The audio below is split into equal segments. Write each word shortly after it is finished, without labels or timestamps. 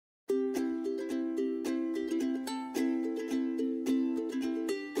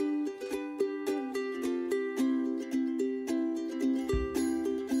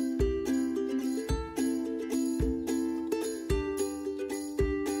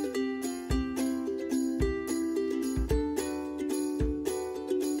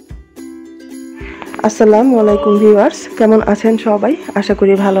আসসালামু আলাইকুম ভিউয়ার্স, কেমন আছেন সবাই? আশা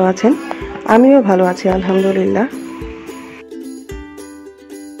করি ভালো আছেন। আমিও ভালো আছি আলহামদুলিল্লাহ।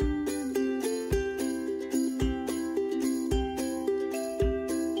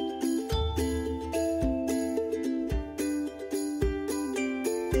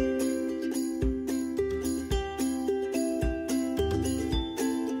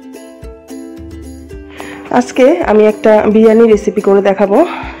 আজকে আমি একটা বিরিয়ানি রেসিপি করে দেখাবো।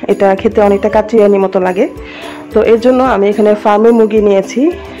 এটা খেতে অনেকটা কাচ্চি বিরিয়ানির মতো লাগে। তো এর জন্য আমি এখানে ফার্মের মুরগি নিয়েছি,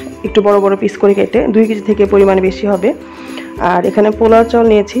 একটু বড় বড় পিস করে কেটে, 2 কেজি থেকে পরিমাণ বেশি হবে। আর এখানে পোলাও চাল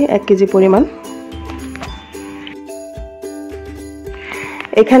নিয়েছি 1 কেজি পরিমাণ।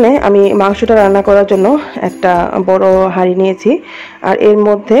 এখানে আমি মাংসটা রান্না করার জন্য একটা বড় হাঁড়ি নিয়েছি, আর এর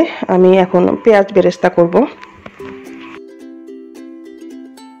মধ্যে আমি এখন পেঁয়াজ বেরেস্তা করব।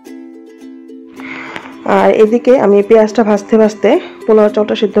 আর এদিকে আমি পেঁয়াজটা ভাজতে ভাজতে পোলাও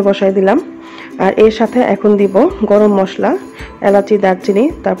চালটা সিদ্ধ বসাই দিলাম। আর এর সাথে এখন দিব গরম মশলা, এলাচি, দারচিনি,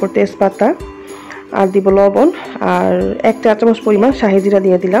 তারপর তেজপাতা, আর দিব লবণ, আর 1 চা চামচ পরিমাণ শাহি জিরা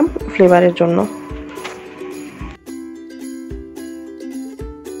দিয়ে দিলাম ফ্লেভারের জন্য।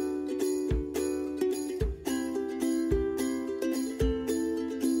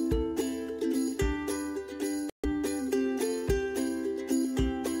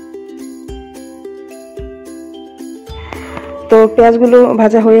 তো পেঁয়াজগুলো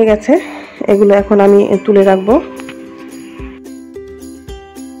ভাজা হয়ে গেছে, এগুলো এখন আমি তুলে রাখবো।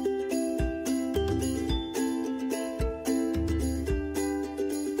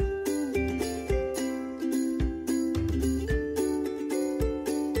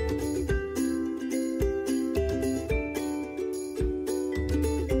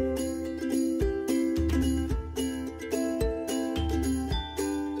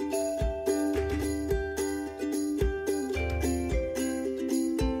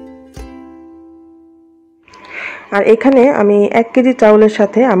 আর এখানে আমি 1 কেজি চাউলের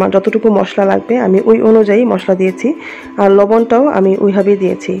সাথে আমার যতটুকু মশলা লাগবে আমি ওই অনুযায়ী মশলা দিয়েছি, আর লবণটাও আমি ওইভাবেই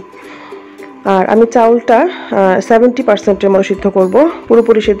দিয়েছি। আর আমি চাউলটা 70% মতো সিদ্ধ করব,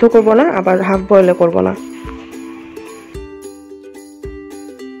 পুরোপুরি সিদ্ধ করব না, আবার হাফ বয়েলও করব না।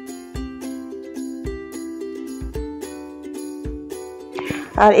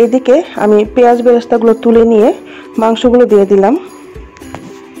 আর এদিকে আমি পেঁয়াজ বেরেস্তাগুলো তুলে নিয়ে মাংসগুলো দিয়ে দিলাম।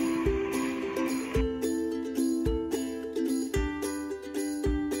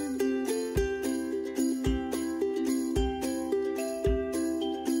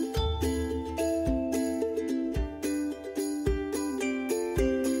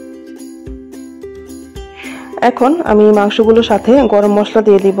 এখন আমি মাংসগুলোর সাথে গরম মশলা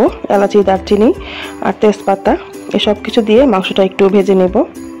দিয়ে দিব, এলাচি, দারচিনি আর তেজপাতা, এসব কিছু দিয়ে মাংসটা একটু ভেজে নেব।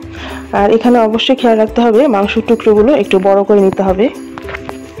 আর এখানে অবশ্যই খেয়াল রাখতে হবে মাংসের টুকরোগুলো একটু বড় করে নিতে হবে।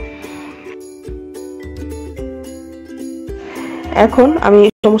 এখন আমি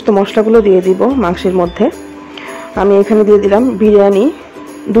সমস্ত মশলাগুলো দিয়ে দিব মাংসের মধ্যে। আমি এখানে দিয়ে দিলাম বিরিয়ানি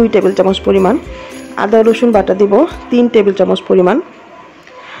 2 টেবিল চামচ পরিমাণ, আদা রসুন বাটা দিব 3 টেবিল চামচ পরিমাণ,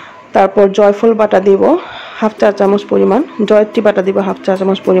 তারপর জয়ফল বাটা দিব 1/2 চা চামচ পরিমাণ, জয়ত্রী বাটা দিব 1/2 চা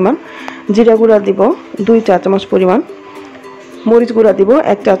চামচ পরিমাণ, জিরা গুঁড়া দিব 2 চা চামচ পরিমাণ, মরিচ গুঁড়া দিব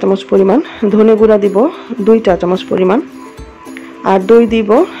 1 চা চামচ পরিমাণ, ধনে গুঁড়া দিব 2 চা চামচ পরিমাণ, আর দই দিব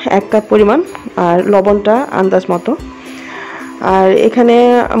 1 কাপ পরিমাণ, আর লবণটা আন্দাজ মতো। আর এখানে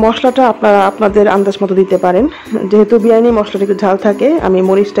মশলাটা আপনারা আপনাদের আন্দাজ মতো দিতে পারেন, যেহেতু বিরিয়ানি মশলাটা একটু ঝাল থাকে আমি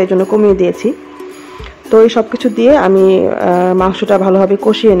মরিচটা এই জন্য কমিয়ে দিয়েছি। তো এই সব কিছু দিয়ে আমি মাংসটা ভালোভাবে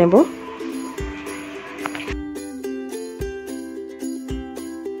কষিয়ে নেব।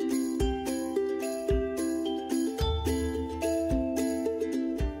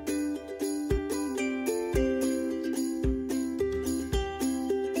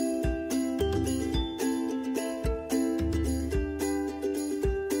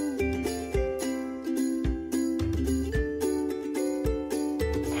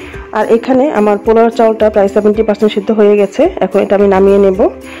 আর এখানে আমার পোলাও চাউলটা প্রায় 70% সিদ্ধ হয়ে গেছে, এখন এটা আমি নামিয়ে নেব।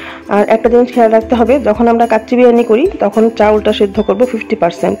 আর একটা জিনিস খেয়াল রাখতে হবে, যখন আমরা কাচ্চি বিরিয়ানি করি তখন চাউলটা সিদ্ধ করব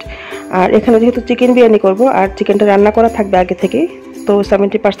 50%, আর এখানে যেহেতু চিকেন বিরিয়ানি করব আর চিকেনটা রান্না করা থাকবে আগে থেকে, তো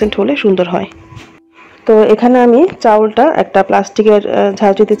 70% হলে সুন্দর হয়। তো এখানে আমি চাউলটা একটা প্লাস্টিকের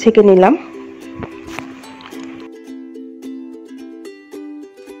ঝাঁঝরিতে ছেঁকে নিলাম।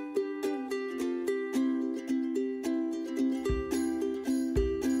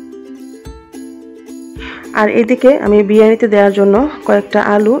 আর এদিকে আমি বিরিয়ানিতে দেওয়ার জন্য কয়েকটা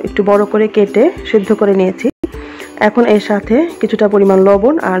আলু একটু বড় করে কেটে সিদ্ধ করে নিয়েছি। এখন এর সাথে কিছুটা পরিমাণ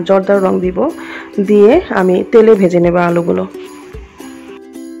লবণ আর জর্দার রং দিব, দিয়ে আমি তেলে ভেজে নেব আলুগুলো।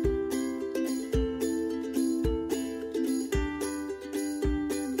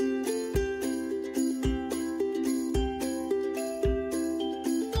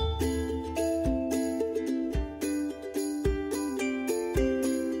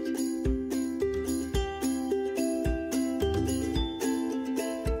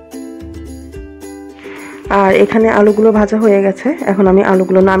 আর এখানে আলুগুলো ভাজা হয়ে গেছে, এখন আমি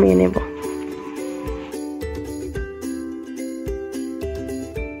আলুগুলো নামিয়ে নেব।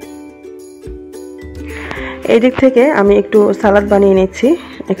 এই দিক থেকে আমি একটু সালাদ বানিয়ে নিচ্ছি।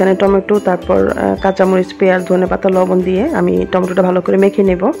 এখানে টমেটো, তারপর কাঁচামরিচ, পেঁয়াজ, ধনেপাতা, লবণ দিয়ে আমি টমেটোটা ভালো করে মেখে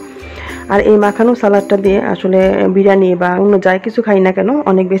নেব। আর এই মাখানো সালাদটা দিয়ে আসলে বিরিয়ানি বা অন্য যাই কিছু খাই না কেন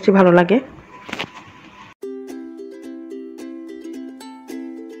অনেক বেশি ভালো লাগে।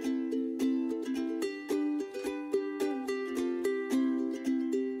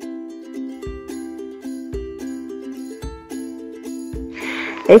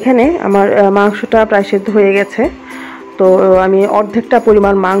 এখানে আমার মাংসটা প্রায় সেদ্ধ হয়ে গেছে, তো আমি অর্ধেকটা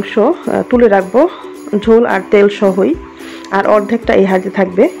পরিমাণ মাংস তুলে রাখবো ঝোল আর তেল সহই, আর অর্ধেকটা এই হাঁড়িতে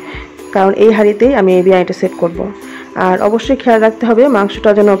থাকবে, কারণ এই হাঁড়িতেই আমি এই বিরিয়ানিটা সেট করব। আর অবশ্যই খেয়াল রাখতে হবে মাংসটা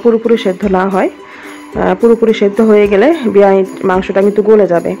যেন পুরোপুরি সেদ্ধ না হয়। পুরোপুরি সেদ্ধ হয়ে গেলে বিরিয়ানি মাংসটা কিন্তু গলে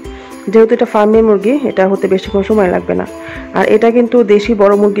যাবে। যেহেতু এটা ফার্মের মুরগি, এটা হতে বেশিক্ষণ সময় লাগবে না। আর এটা কিন্তু দেশি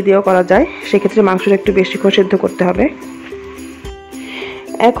বড় মুরগি দিয়েও করা যায়, সেক্ষেত্রে মাংসটা একটু বেশিক্ষণ সেদ্ধ করতে হবে।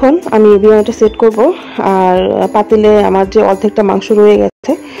 এখন আমি বিরিয়ানিটা সেট করব। আর পাতিলে আমার যে অর্ধেকটা মাংস রয়ে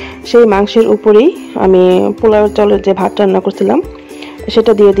গেছে, সেই মাংসের উপরেই আমি পোলাও চালের যে ভাত রান্না করছিলাম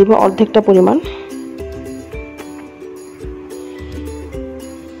সেটা দিয়ে দিব অর্ধেকটা পরিমাণ।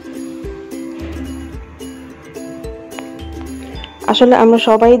 আসলে আমরা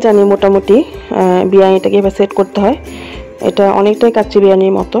সবাই জানি মোটামুটি বিরিয়ানিটাকে এভাবে সেট করতে হয়। এটা অনেকটাই কাচ্চি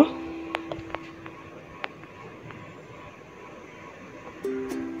বিরিয়ানির মতো।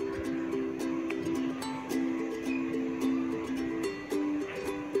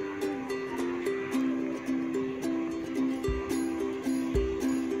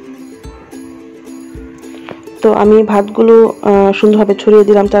 তো আমি ভাতগুলো সুন্দরভাবে ছড়িয়ে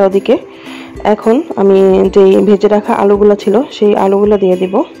দিলাম চারদিকে। এখন আমি যে ভেজে রাখা আলুগুলো ছিল সেই আলুগুলো দিয়ে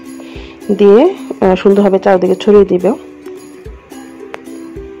দিব, দিয়ে সুন্দরভাবে চারদিকে ছড়িয়ে দিব।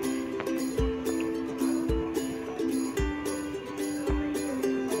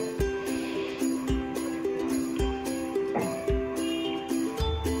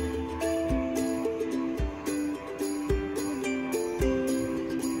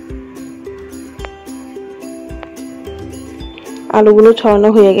 আলুগুলো ছড়ানো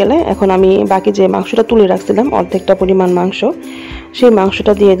হয়ে গেলে এখন আমি বাকি যে মাংসটা তুলে রাখছিলাম অর্ধেকটা পরিমাণ মাংস, সেই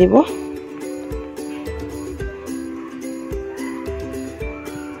মাংসটা দিয়ে দিব।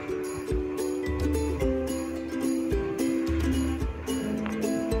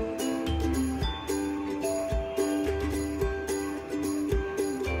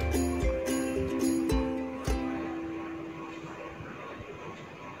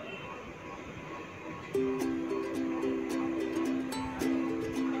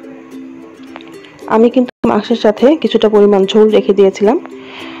 আমি কিন্তু মাংসের সাথে কিছুটা পরিমাণ ঝোল রেখে দিয়েছিলাম,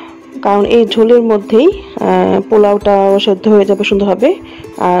 কারণ এই ঝোলের মধ্যেই পোলাওটাও সেদ্ধ হয়ে যাবে সুন্দরভাবে।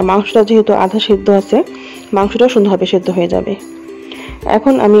 আর মাংসটা যেহেতু আধা সেদ্ধ আছে, মাংসটাও সুন্দরভাবে সেদ্ধ হয়ে যাবে।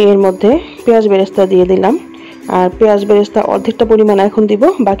 এখন আমি এর মধ্যে পেঁয়াজ বেরেস্তা দিয়ে দিলাম। আর পেঁয়াজ বেরেস্তা অর্ধেকটা পরিমাণ এখন দিব,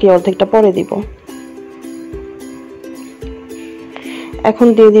 বাকি অর্ধেকটা পরে দিব। এখন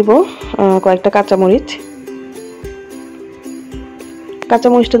দিয়ে দিব কয়েকটা কাঁচামরিচ।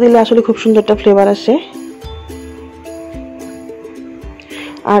 কাঁচামরিচটা দিলে আসলে খুব সুন্দর একটা ফ্লেভার আসে।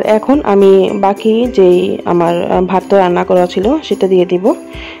 আর এখন আমি বাকি যেই আমার ভাতটা রান্না করা ছিল সেটা দিয়ে দিব,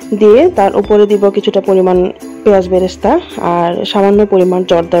 দিয়ে তার উপরে দিব কিছুটা পরিমাণ পেঁয়াজ বেরেস্তা আর সামান্য পরিমাণ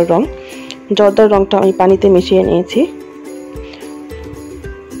জর্দার রং। জর্দার রংটা আমি পানিতে মিশিয়ে নিয়েছি।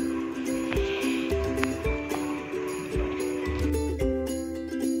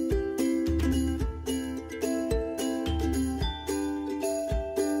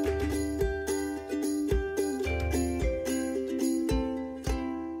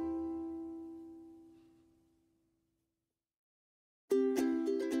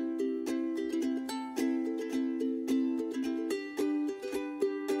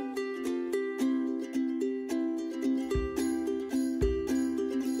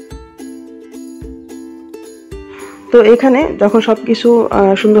 তো এখানে যখন সব কিছু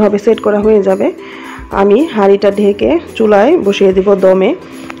সুন্দরভাবে সেট করা হয়ে যাবে, আমি হাঁড়িটা ঢেকে চুলায় বসিয়ে দিব দমে।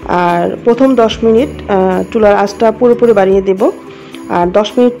 আর প্রথম 10 মিনিট চুলার আঁচটা পুরোপুরি বাড়িয়ে দেব। আর 10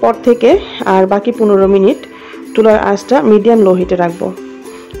 মিনিট পর থেকে আর বাকি 15 মিনিট চুলার আঁচটা মিডিয়াম লো হিটে রাখবো।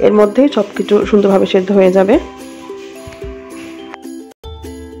 এর মধ্যেই সব কিছু সুন্দরভাবে সেদ্ধ হয়ে যাবে।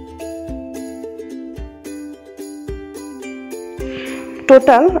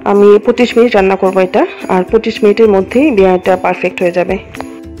 টোটাল আমি 25 মিনিট রান্না করব এটা, আর 25 মিনিটের মধ্যেই বিরিয়ানিটা পারফেক্ট হয়ে যাবে।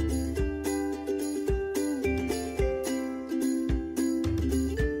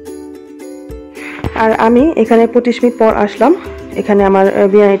 আর আমি এখানে 25 মিনিট পর আসলাম, এখানে আমার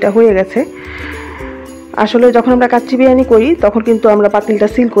বিরিয়ানিটা হয়ে গেছে। আসলে যখন আমরা কাচ্চি বিরিয়ানি করি তখন কিন্তু আমরা পাতিলটা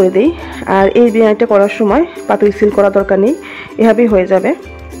সিল করে দিই, আর এই বিরিয়ানিটা করার সময় পাতিল সিল করা দরকার নেই, এভাবেই হয়ে যাবে।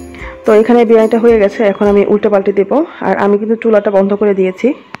 তো এখানে বিরিয়ানিটা হয়ে গেছে, এখন আমি উল্টে পাল্টে দেবো। আর আমি কিন্তু চুলাটা বন্ধ করে দিয়েছি।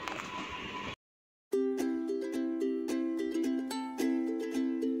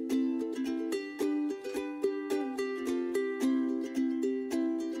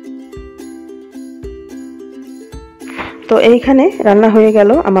 তো এইখানে রান্না হয়ে গেল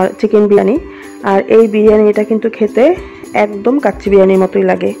আমার চিকেন বিরিয়ানি। আর এই বিরিয়ানিটা কিন্তু খেতে একদম কাচ্চি বিরিয়ানির মতোই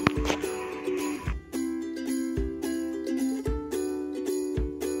লাগে।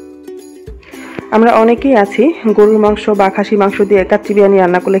 আমরা অনেকেই আছি গরুর মাংস বা খাসি মাংস দিয়ে কাচ্চি বিরিয়ানি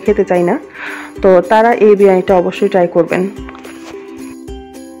রান্না করলে খেতে চাই না, তো তারা এই বিরিয়ানিটা অবশ্যই ট্রাই করবেন।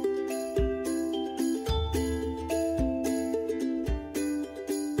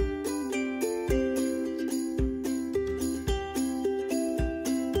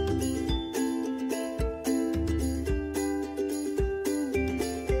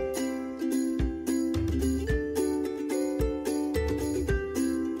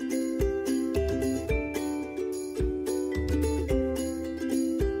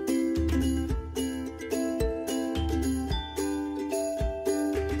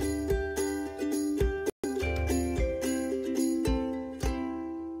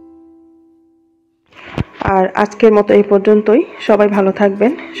 আর আজকের মতো এই পর্যন্তই। সবাই ভালো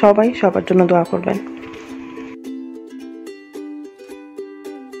থাকবেন, সবাই সবার জন্য দোয়া করবেন।